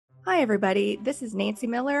Hi, everybody. This is Nancy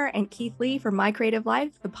Miller and Keith Lee from My Creative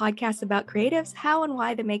Life, the podcast about creatives, how and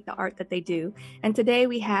why they make the art that they do. And today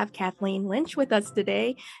we have Kathleen Lynch with us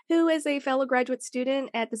today, who is a fellow graduate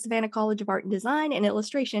student at the Savannah College of Art and Design and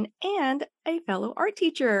Illustration and a fellow art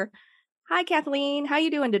teacher. Hi, Kathleen. How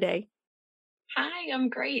you doing today? Hi, I'm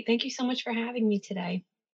great. Thank you so much for having me today.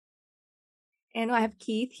 And I have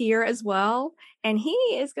Keith here as well, and he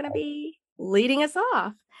is going to be leading us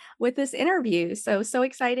off with this interview. So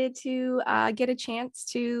excited to get a chance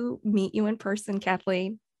to meet you in person,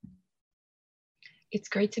 Kathleen. It's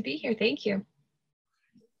great to be here. Thank you.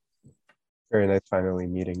 Very nice finally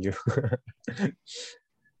meeting you.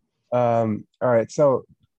 All right, so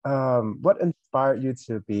what inspired you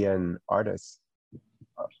to be an artist?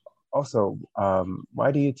 Also,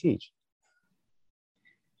 why do you teach?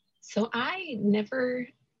 So I never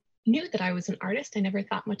knew that I was an artist. I never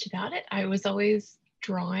thought much about it. I was always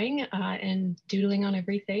drawing and doodling on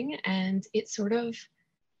everything, and it sort of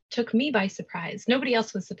took me by surprise. Nobody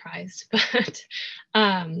else was surprised, but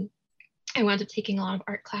I wound up taking a lot of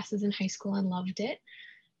art classes in high school and loved it.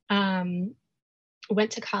 Um,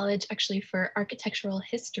 Went to college actually for architectural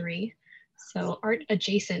history, so art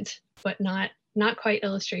adjacent, but not quite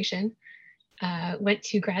illustration. Went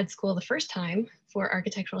to grad school the first time for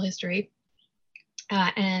architectural history,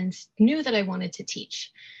 and knew that I wanted to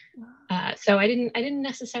teach. So I didn't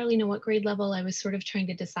necessarily know what grade level. I was sort of trying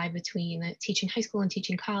to decide between teaching high school and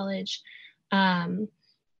teaching college, um,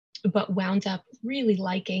 but wound up really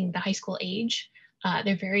liking the high school age.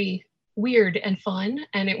 They're very weird and fun,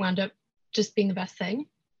 and it wound up just being the best thing.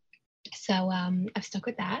 So I've stuck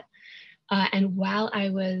with that. And while I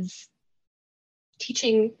was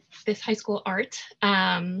teaching this high school art,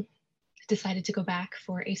 decided to go back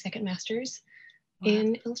for a second master's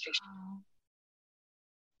in illustration.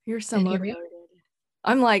 You're so And here we motivated.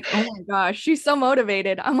 I'm like, oh my gosh, she's so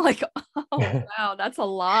motivated. I'm like, oh wow, that's a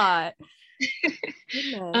lot.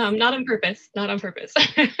 are. Not on purpose, not on purpose.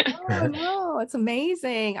 Oh no, it's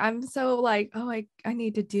amazing. I'm so like, oh, I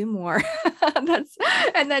need to do more. That's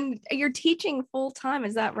and then you're teaching full time,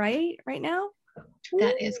 is that right now?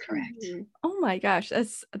 That is correct. Ooh. Oh my gosh,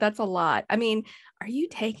 that's a lot. I mean, are you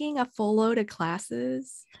taking a full load of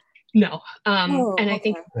classes? No, Oh, and I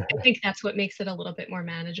okay. think that's what makes it a little bit more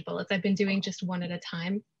manageable. Is I've been doing just one at a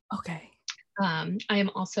time. Okay. I am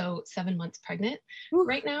also 7 months pregnant Ooh.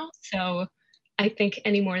 right now, so I think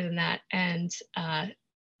any more than that, and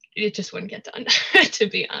it just wouldn't get done, to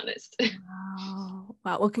be honest. Wow.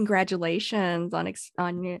 Wow. Well, congratulations on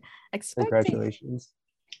your expecting. Congratulations.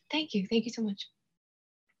 Thank you so much.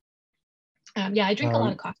 Yeah, I drink a lot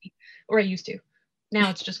of Um, coffee, or I used to. Now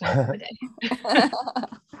it's just one cup a day.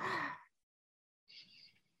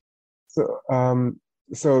 so,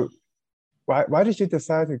 so why did you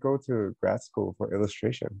decide to go to grad school for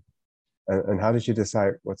illustration? And how did you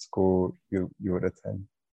decide what school you would attend?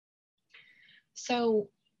 So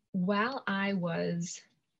while I was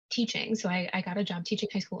teaching, so I got a job teaching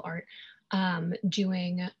high school art,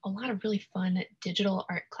 doing a lot of really fun digital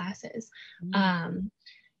art classes,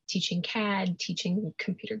 teaching CAD, teaching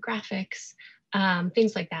computer graphics,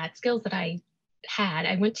 things like that, skills that I had.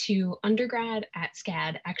 I went to undergrad at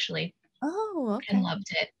SCAD actually Oh, and okay. loved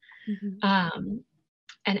it. Mhm.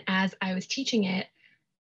 And as I was teaching it,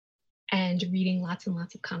 and reading lots and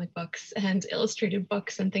lots of comic books and illustrated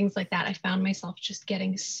books and things like that, I found myself just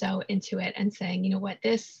getting so into it and saying, you know what,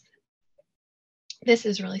 this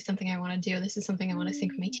is really something I want to do. This is something I want to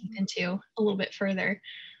sink my teeth into a little bit further.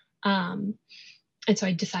 Um, and so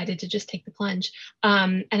I decided to just take the plunge.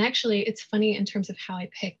 And actually, it's funny in terms of how I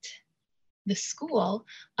picked the school,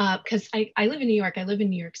 because I live in New York. I live in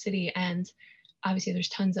New York City, and obviously there's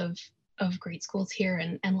tons of great schools here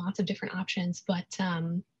and lots of different options. But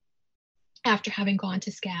after having gone to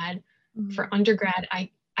SCAD for undergrad,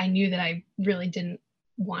 I knew that I really didn't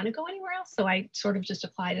want to go anywhere else. So I sort of just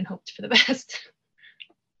applied and hoped for the best.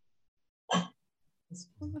 Well,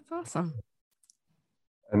 that's awesome.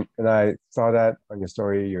 And I saw that on your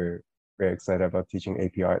story. You're very excited about teaching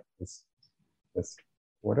AP art this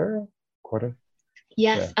quarter.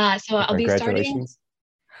 Yes. Yeah. So I'll be starting. Congratulations.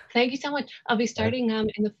 Thank you so much. I'll be starting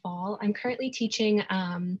in the fall. I'm currently teaching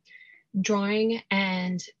drawing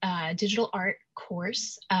and digital art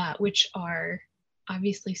course, which are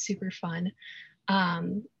obviously super fun.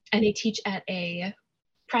 And I teach at a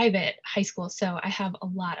private high school, so I have a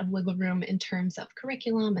lot of wiggle room in terms of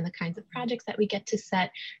curriculum and the kinds of projects that we get to set.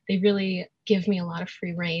 They really give me a lot of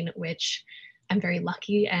free reign, which I'm very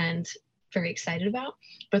lucky and very excited about.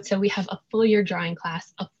 But so we have a full year drawing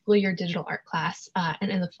class, a full year digital art class, and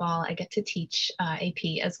in the fall I get to teach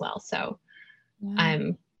AP as well. So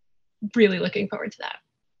I'm really looking forward to that.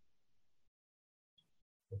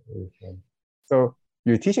 That's really fun. So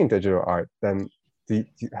you're teaching digital art, then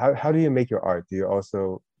how do you make your art? Do you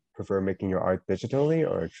also prefer making your art digitally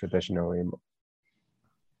or traditionally?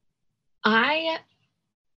 I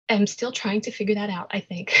am still trying to figure that out, I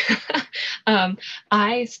think.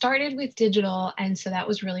 I started with digital, and so that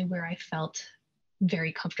was really where I felt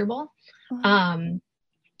very comfortable. Um,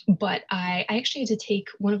 but I actually had to take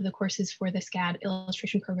one of the courses for the SCAD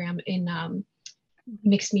illustration program in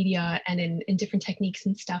mixed media and in different techniques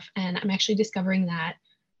and stuff. And I'm actually discovering that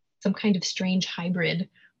some kind of strange hybrid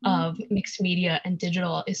of mixed media and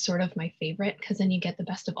digital is sort of my favorite, because then you get the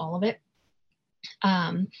best of all of it.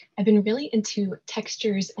 I've been really into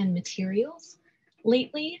textures and materials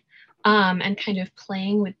lately, and kind of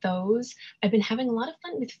playing with those. I've been having a lot of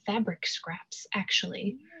fun with fabric scraps,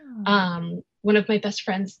 actually. One of my best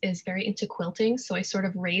friends is very into quilting, so I sort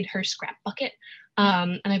of raid her scrap bucket,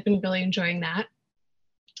 and I've been really enjoying that.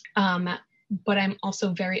 But I'm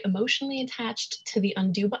also very emotionally attached to the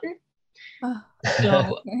undo button.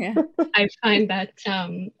 So Yeah. I find that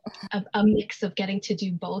a mix of getting to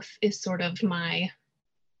do both is sort of my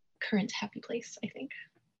current happy place, I think.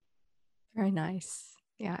 Very nice.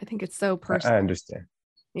 Yeah, I think it's so I personal. understand.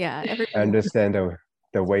 Yeah, I everybody. understand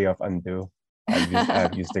the way of undo.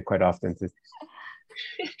 I've used it quite often too.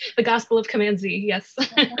 The Gospel of Command Z, yes.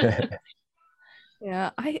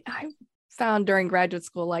 Yeah, I found during graduate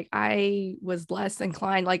school, like I was less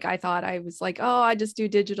inclined. Like I thought I was like, oh, I just do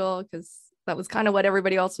digital because that was kind of what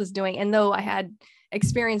everybody else was doing. And though I had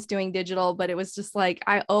experience doing digital, but it was just like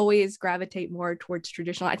I always gravitate more towards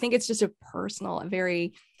traditional. I think it's just a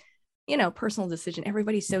very, personal decision.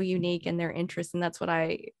 Everybody's so unique in their interests. And that's what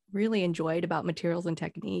I really enjoyed about materials and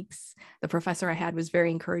techniques. The professor I had was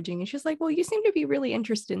very encouraging. And she's like, well, you seem to be really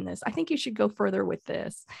interested in this. I think you should go further with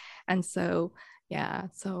this. And so, yeah.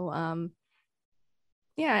 So,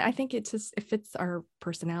 yeah, I think it fits our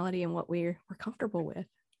personality and what we're comfortable with.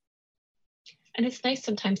 And it's nice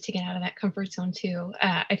sometimes to get out of that comfort zone too.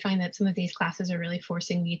 I find that some of these classes are really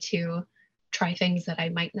forcing me to try things that I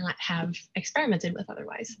might not have experimented with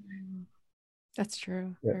otherwise. That's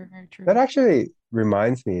true. Yeah. Very, very true. That actually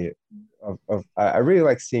reminds me of I really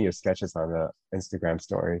like seeing your sketches on the Instagram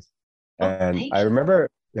stories. And I remember,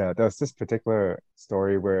 yeah, there was this particular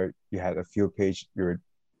story where you had a field page, you were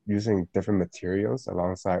using different materials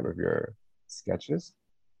alongside with your sketches.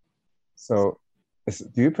 So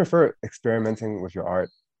do you prefer experimenting with your art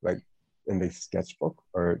like in the sketchbook,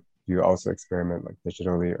 or do you also experiment like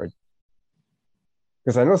digitally? Or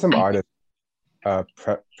because I know some artists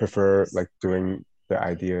prefer like doing the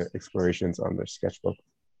idea explorations on their sketchbook,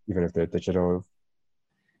 even if they're digital.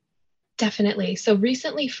 Definitely. So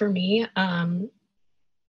recently for me,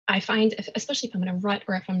 I find, especially if I'm in a rut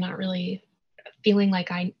or if I'm not really feeling like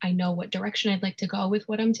I know what direction I'd like to go with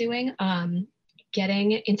what I'm doing,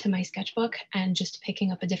 getting into my sketchbook and just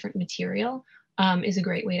picking up a different material is a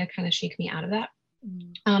great way to kind of shake me out of that.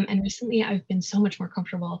 And recently I've been so much more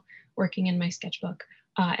comfortable working in my sketchbook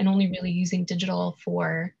and only really using digital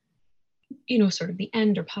for, sort of the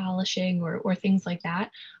end or polishing or things like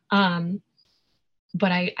that.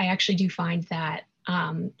 But I actually do find that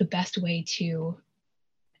the best way to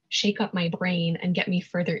shake up my brain and get me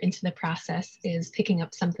further into the process is picking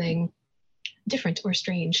up something different or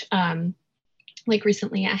strange. Like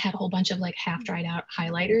recently I had a whole bunch of like half dried out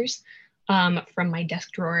highlighters from my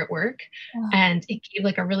desk drawer at work, and it gave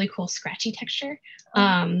like a really cool scratchy texture.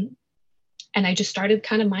 And I just started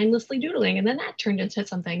kind of mindlessly doodling, and then that turned into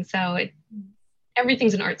something. So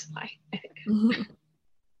everything's an art supply, I think.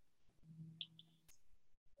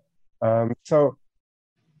 So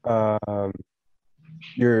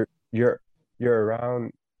you're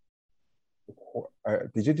around.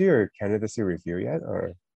 Did you do your candidacy review yet,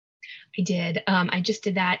 or? I did. I just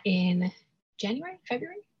did that in January,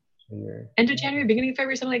 February, end of January, beginning of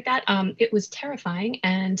February, something like that. It was terrifying,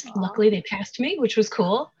 and luckily they passed me, which was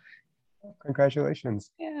cool.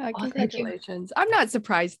 Congratulations. Yeah, congratulations. I'm not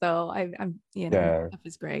surprised though. I'm stuff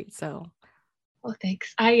is great. So. Oh,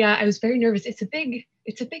 thanks. I was very nervous. It's a big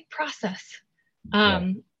process.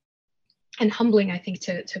 And humbling, I think,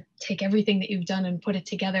 to take everything that you've done and put it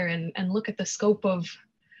together and look at the scope of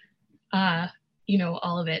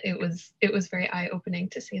all of it. It was very eye-opening,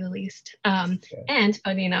 to say the least. And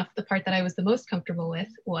funny enough, the part that I was the most comfortable with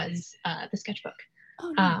was the sketchbook.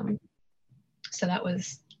 Oh, nice. So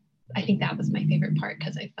I think that was my favorite part,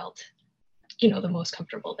 because I felt the most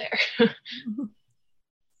comfortable there.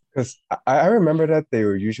 Because I remember that they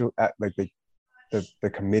were usually at like the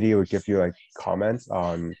committee would give you like comments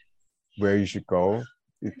on where you should go,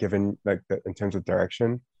 given like in terms of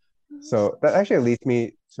direction. So that actually leads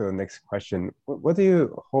me to the next question. What do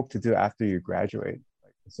you hope to do after you graduate?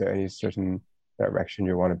 Like, Is there any certain direction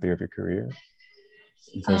you want to be with your career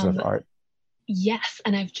in terms of Um, art? yes,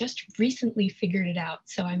 and I've just recently figured it out.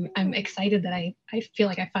 So I'm excited that I feel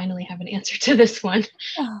like I finally have an answer to this one.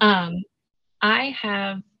 Oh. I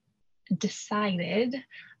have decided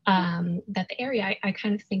that the area I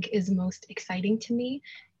kind of think is most exciting to me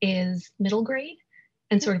is middle grade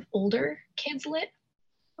and sort of older kids lit.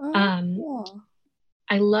 Um, Oh.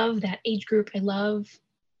 I love that age group. I love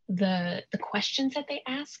the questions that they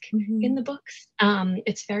ask in the books.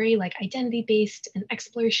 It's very like identity based and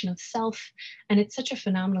exploration of self, and it's such a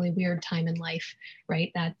phenomenally weird time in life,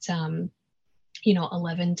 right? That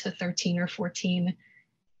 11 to 13 or 14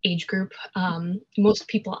 age group. Most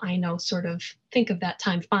people I know sort of think of that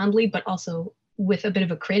time fondly, but also with a bit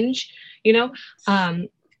of a cringe, you know?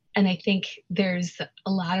 And I think there's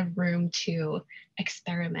a lot of room to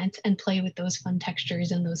experiment and play with those fun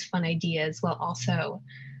textures and those fun ideas while also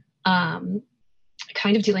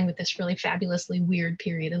kind of dealing with this really fabulously weird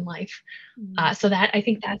period in life. So that I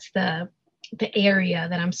think that's the area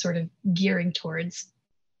that I'm sort of gearing towards,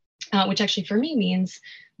 which actually for me means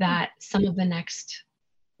that some of the next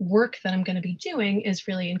work that I'm going to be doing is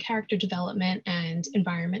really in character development and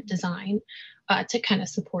environment design to kind of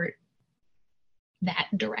support that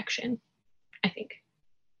direction, I think.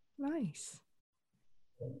 Nice.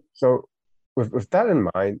 So with that in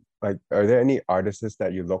mind, like, are there any artists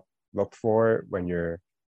that you look for when you're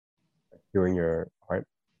doing your art?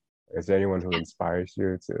 Is there anyone who inspires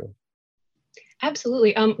you to?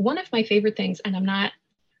 Absolutely. One of my favorite things, and I'm not,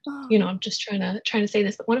 I'm just trying to say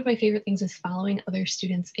this, but one of my favorite things is following other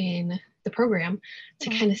students in the program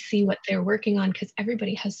to kind of see what they're working on, because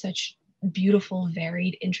everybody has such beautiful,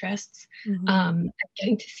 varied interests.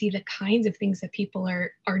 Getting to see the kinds of things that people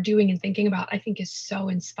are doing and thinking about, I think is so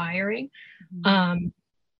inspiring.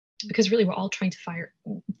 Because really we're all trying to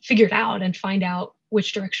figure it out and find out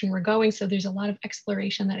which direction we're going. So there's a lot of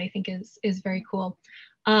exploration that I think is very cool.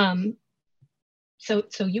 So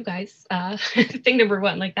you guys, thing number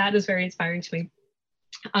one, like that is very inspiring to me.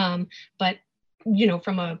 But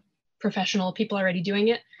from a professional, people already doing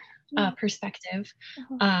it perspective,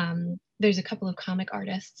 there's a couple of comic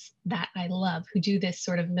artists that I love who do this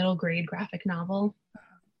sort of middle grade graphic novel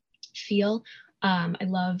feel. I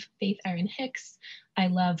love Faith Erin Hicks. I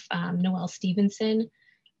love Noelle Stevenson.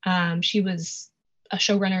 She was a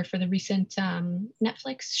showrunner for the recent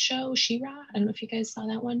Netflix show She-Ra. I don't know if you guys saw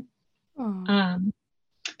that one.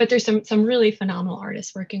 But there's some really phenomenal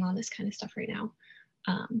artists working on this kind of stuff right now.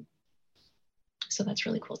 So that's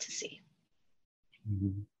really cool to see.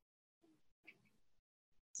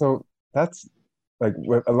 So that's like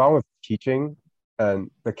along with teaching,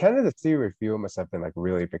 and the candidacy review must have been like a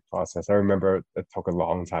really big process. I remember it took a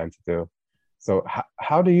long time to do. So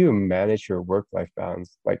how do you manage your work-life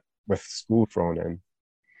balance, like with school thrown in?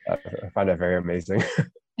 I find that very amazing.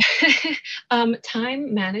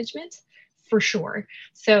 Time management, for sure.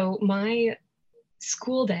 So my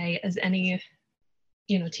school day, as any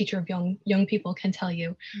teacher of young people can tell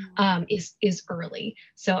you, is early.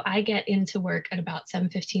 So I get into work at about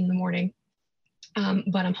 7:15 in the morning,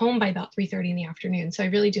 but I'm home by about 3:30 in the afternoon. So I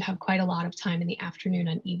really do have quite a lot of time in the afternoon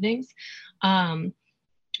and evenings,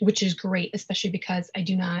 which is great, especially because I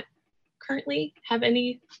do not currently have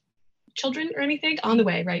any children or anything on the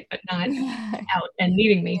way, right? But not out and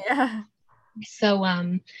needing me. Yeah. So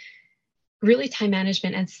really time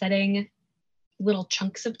management and setting little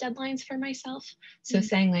chunks of deadlines for myself. So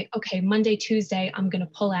saying like, okay, Monday, Tuesday, I'm going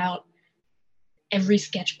to pull out every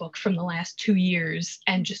sketchbook from the last 2 years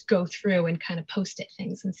and just go through and kind of post-it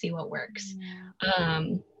things and see what works.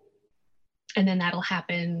 And then that'll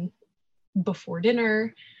happen before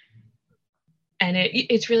dinner. And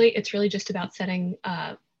it's really just about setting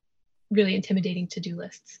really intimidating to-do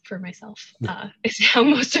lists for myself. Is how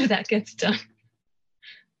most of that gets done.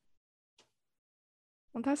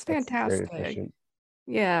 Well, that's fantastic.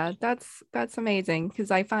 Yeah, that's amazing,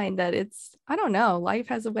 because I find that I don't know, life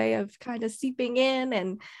has a way of kind of seeping in,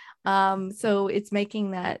 and so it's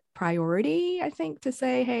making that priority, I think, to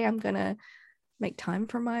say, hey, I'm gonna make time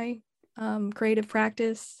for my creative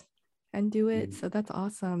practice and do it. So that's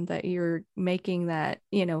awesome that you're making that,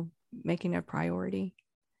 making a priority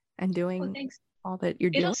and doing all that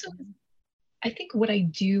you're doing. Also, I think what I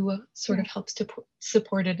do sort of helps to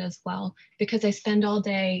support it as well, because I spend all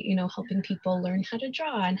day, helping people learn how to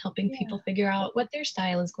draw and helping people figure out what their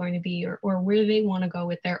style is going to be or where they want to go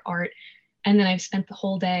with their art. And then I've spent the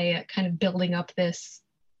whole day kind of building up this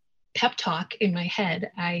pep talk in my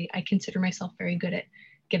head. I consider myself very good at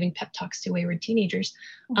giving pep talks to wayward teenagers.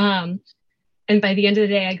 And by the end of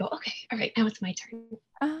the day, I go, okay, all right, now it's my turn.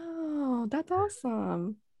 Oh, that's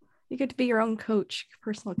awesome. You get to be your own coach,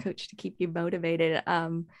 personal coach, to keep you motivated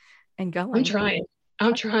and going.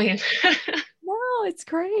 I'm trying. No, it's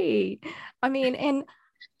great. I mean, and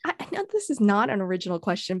I know this is not an original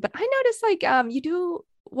question, but I noticed like you do,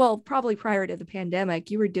 well, probably prior to the pandemic,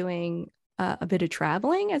 you were doing a bit of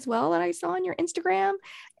traveling as well that I saw on your Instagram.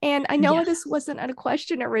 And I know this wasn't a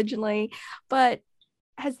question originally, but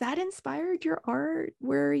has that inspired your art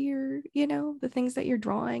where you're, the things that you're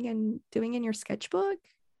drawing and doing in your sketchbook?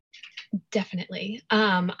 Definitely.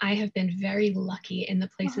 I have been very lucky in the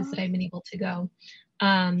places that I've been able to go.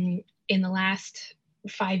 In the last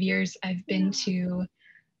 5 years, I've been to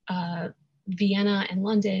Vienna and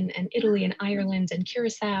London and Italy and Ireland and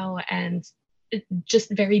Curacao, and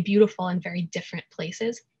just very beautiful and very different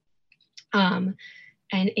places. And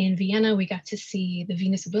in Vienna, we got to see the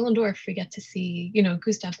Venus of Willendorf. We got to see,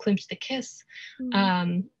 Gustav Klimt's The Kiss.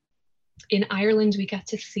 In Ireland, we got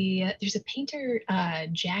to see, there's a painter,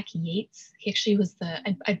 Jack Yates. He actually was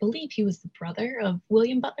I believe he was the brother of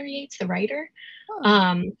William Butler Yeats, the writer.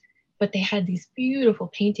 But they had these beautiful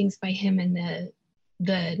paintings by him in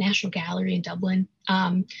the National Gallery in Dublin.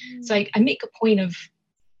 So I make a point of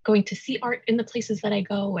going to see art in the places that I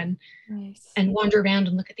go and wander around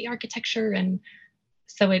and look at the architecture. And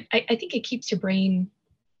so I think it keeps your brain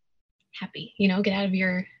happy, get out of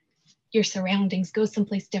your surroundings, go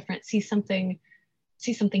someplace different, see something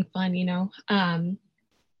fun,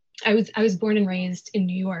 I was born and raised in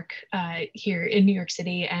New York, here in New York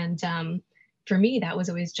City. And for me, that was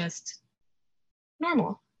always just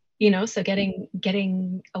normal, so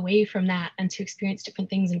getting away from that and to experience different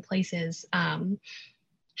things and places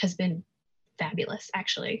has been fabulous,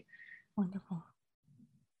 actually. Wonderful.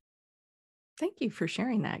 Thank you for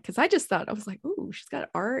sharing that, because I just thought, I was like, ooh, she's got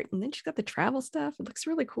art and then she's got the travel stuff. It looks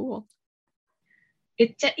really cool.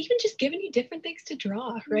 It's even just giving you different things to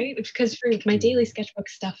draw, right? Because for my daily sketchbook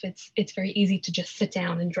stuff, it's very easy to just sit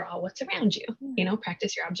down and draw what's around you,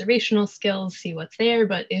 practice your observational skills, see what's there.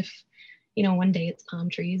 But if, one day it's palm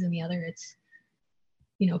trees and the other it's,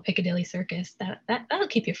 Piccadilly Circus, that'll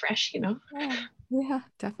keep you fresh, Yeah,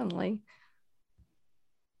 definitely.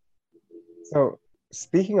 So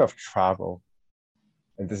speaking of travel,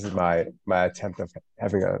 and this is my attempt of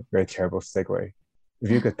having a very terrible segue. If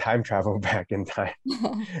you could time travel back in time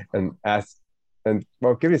and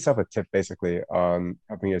give yourself a tip basically on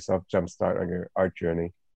helping yourself jumpstart on your art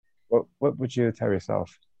journey, what would you tell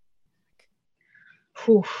yourself?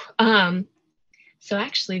 So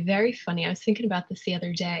actually, very funny. I was thinking about this the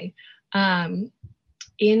other day.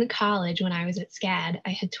 In college, when I was at SCAD, I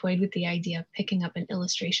had toyed with the idea of picking up an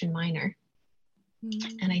illustration minor.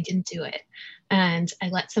 And I didn't do it. And I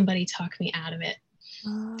let somebody talk me out of it.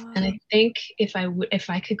 And I think if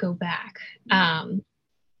I could go back,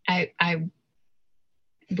 I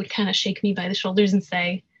would kind of shake me by the shoulders and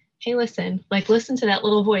say, hey, listen to that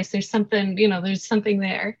little voice. There's something, there's something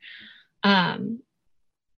there.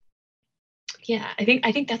 Yeah, I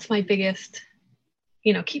think that's my biggest,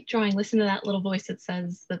 keep drawing, listen to that little voice that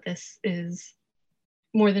says that this is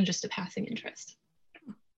more than just a passing interest.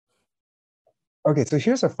 Okay, so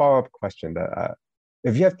here's a follow-up question that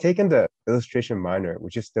if you have taken the illustration minor,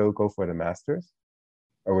 would you still go for the master's,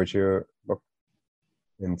 or would you look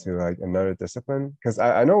into like another discipline? Because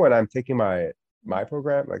I know when I'm taking my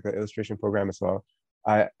program, like the illustration program as well,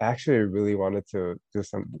 I actually really wanted to do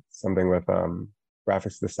something with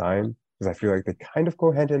graphics design, because I feel like they kind of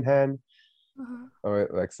go hand in hand, or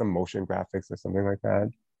like some motion graphics or something like that.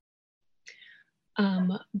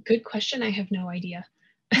 Good question. I have no idea.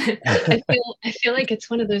 I feel like it's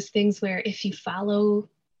one of those things where if you follow,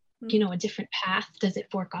 a different path, does it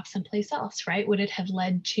fork off someplace else, right? Would it have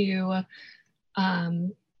led to,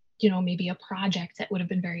 maybe a project that would have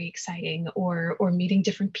been very exciting, or meeting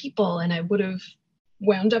different people, and I would have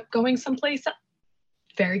wound up going someplace else?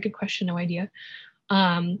 Very good question. No idea.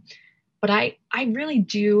 But I really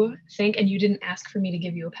do think, and you didn't ask for me to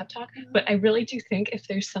give you a pep talk, but I really do think if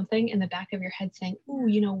there's something in the back of your head saying, oh,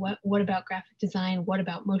 what about graphic design? What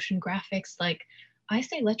about motion graphics? Like, I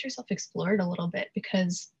say, let yourself explore it a little bit,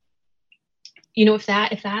 because, if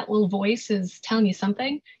that little voice is telling you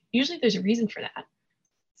something, usually there's a reason for that.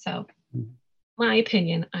 So my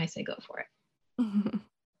opinion, I say go for it.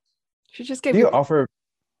 She just gave Do you offer,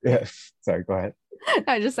 yeah, sorry, go ahead.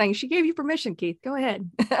 I was just saying, she gave you permission, Keith. Go ahead.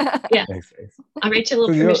 Yeah. Thanks. I'll write you a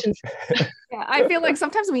little permission. Yeah, I feel like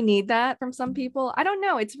sometimes we need that from some people. I don't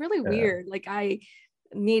know. It's really weird. Like I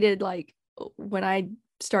needed, when I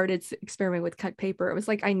started experimenting with cut paper, it was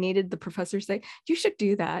like I needed the professor to say, you should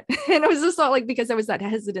do that. And it was just not because there was that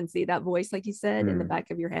hesitancy, that voice, like you said, in the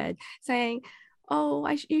back of your head saying, oh,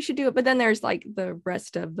 you should do it. But then there's the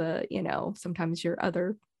rest of the, sometimes your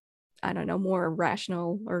other I don't know, more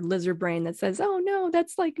rational or lizard brain that says, oh no,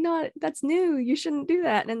 that's like that's new. You shouldn't do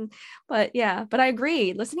that. But I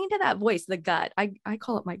agree. Listening to that voice, the gut, I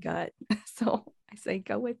call it my gut. So I say,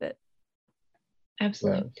 go with it.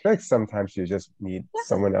 Absolutely. I feel like sometimes you just need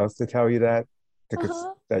someone else to tell you that,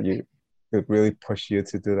 that you could really push you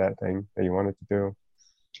to do that thing that you wanted to do.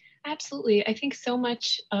 Absolutely. I think so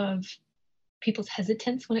much of people's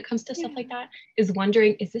hesitance when it comes to stuff like that is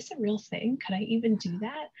wondering, is this a real thing? Could I even do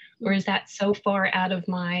that? Or is that so far out of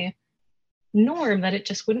my norm that it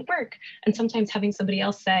just wouldn't work? And sometimes having somebody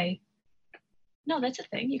else say, no, that's a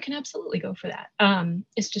thing. You can absolutely go for that.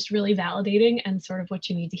 It's just really validating and sort of what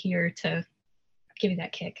you need to hear to give you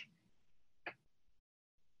that kick.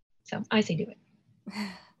 So I say do it.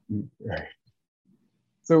 Right.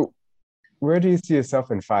 So where do you see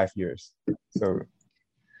yourself in 5 years? So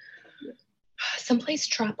someplace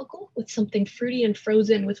tropical with something fruity and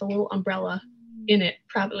frozen with a little umbrella in it,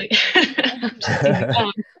 probably.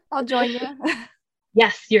 I'll join you.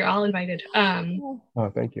 Yes, you're all invited. Oh,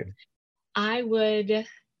 thank you. I would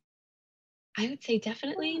say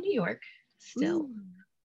definitely New York still.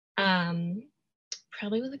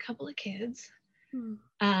 Probably with a couple of kids.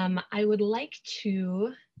 I would like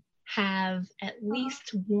to have at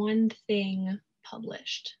least one thing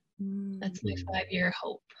published. That's my 5-year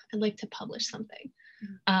hope. I'd like to publish something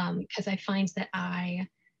because I find that I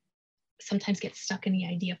sometimes get stuck in the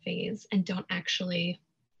idea phase and don't actually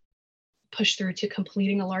push through to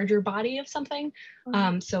completing a larger body of something.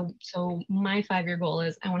 So my 5-year goal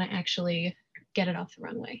is I want to actually get it off the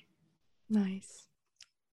runway. Nice.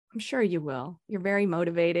 I'm sure you will. You're very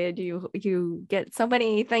motivated. You get so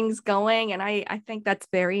many things going, and I think that's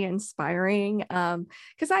very inspiring.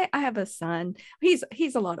 Because I have a son. He's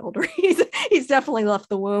a lot older. He's definitely left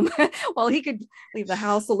the womb. Well, he could leave the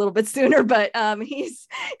house a little bit sooner, but he's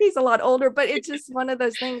a lot older. But it's just one of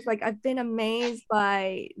those things. Like, I've been amazed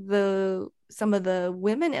by some of the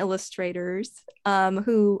women illustrators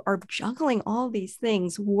who are juggling all these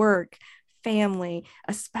things: work, family,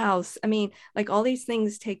 a spouse. I mean, like, all these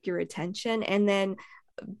things take your attention. And then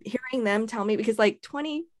hearing them tell me, because like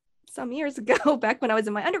 20 some years ago, back when I was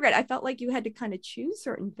in my undergrad, I felt like you had to kind of choose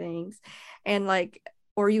certain things, and like,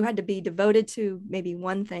 or you had to be devoted to maybe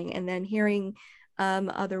one thing. And then hearing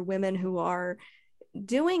other women who are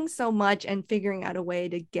doing so much and figuring out a way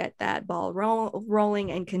to get that ball rolling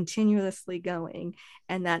and continuously going,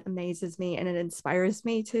 and that amazes me, and it inspires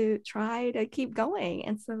me to try to keep going.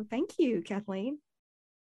 And so thank you, Kathleen.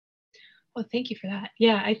 Well, thank you for that.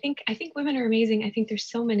 Yeah, I think women are amazing. I think there's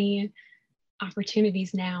so many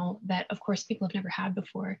opportunities now that of course people have never had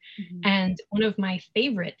before. And one of my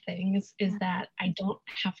favorite things is that I don't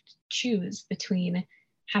have to choose between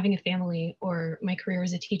having a family or my career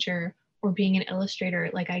as a teacher or being an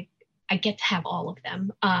illustrator. Like I get to have all of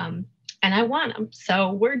them. And I want them.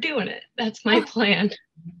 So we're doing it. That's my plan.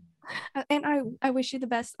 And I wish you the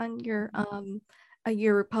best on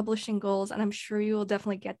your publishing goals, and I'm sure you will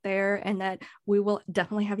definitely get there, and that we will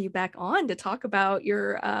definitely have you back on to talk about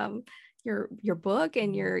your book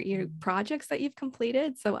and your projects that you've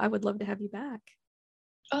completed. So I would love to have you back.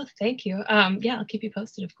 Oh, thank you. Yeah, I'll keep you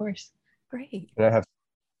posted, of course. Great. And I have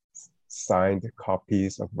signed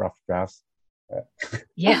copies of rough drafts.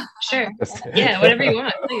 Yeah, sure. Yeah, whatever you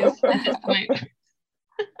want, please, at this point.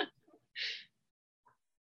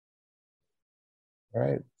 All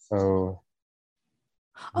right. So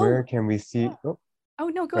where can we see? Oh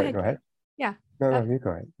no, go ahead. Go ahead. Yeah. No, you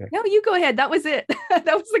go ahead. Yeah. No, you go ahead. That was it.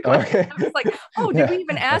 That was the question. Okay. I was like, oh, did we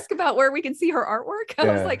even ask about where we can see her artwork? I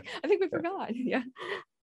was like, I think we forgot. Yeah.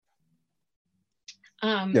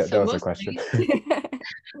 Yeah, so that was mostly, a question.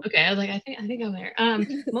 Okay, I was like, I think I'm there.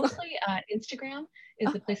 Mostly Instagram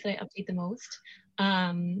is the place that I update the most.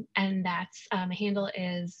 And that's my handle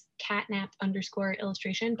is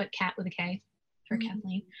catnap_illustration, but cat with a K for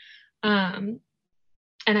Kathleen. And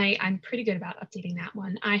I'm pretty good about updating that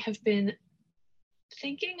one. I have been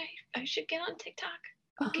thinking I should get on TikTok.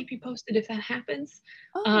 I'll keep you posted if that happens.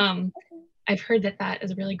 I've heard that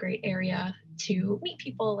is a really great area to meet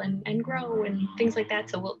people and grow and things like that.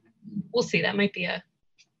 So we'll see. That might be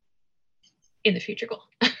in the future goal.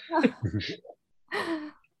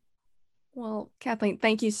 Well, Kathleen,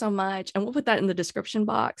 thank you so much. And we'll put that in the description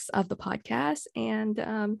box of the podcast.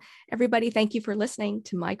 And everybody, thank you for listening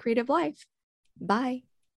to My Creative Life. Bye.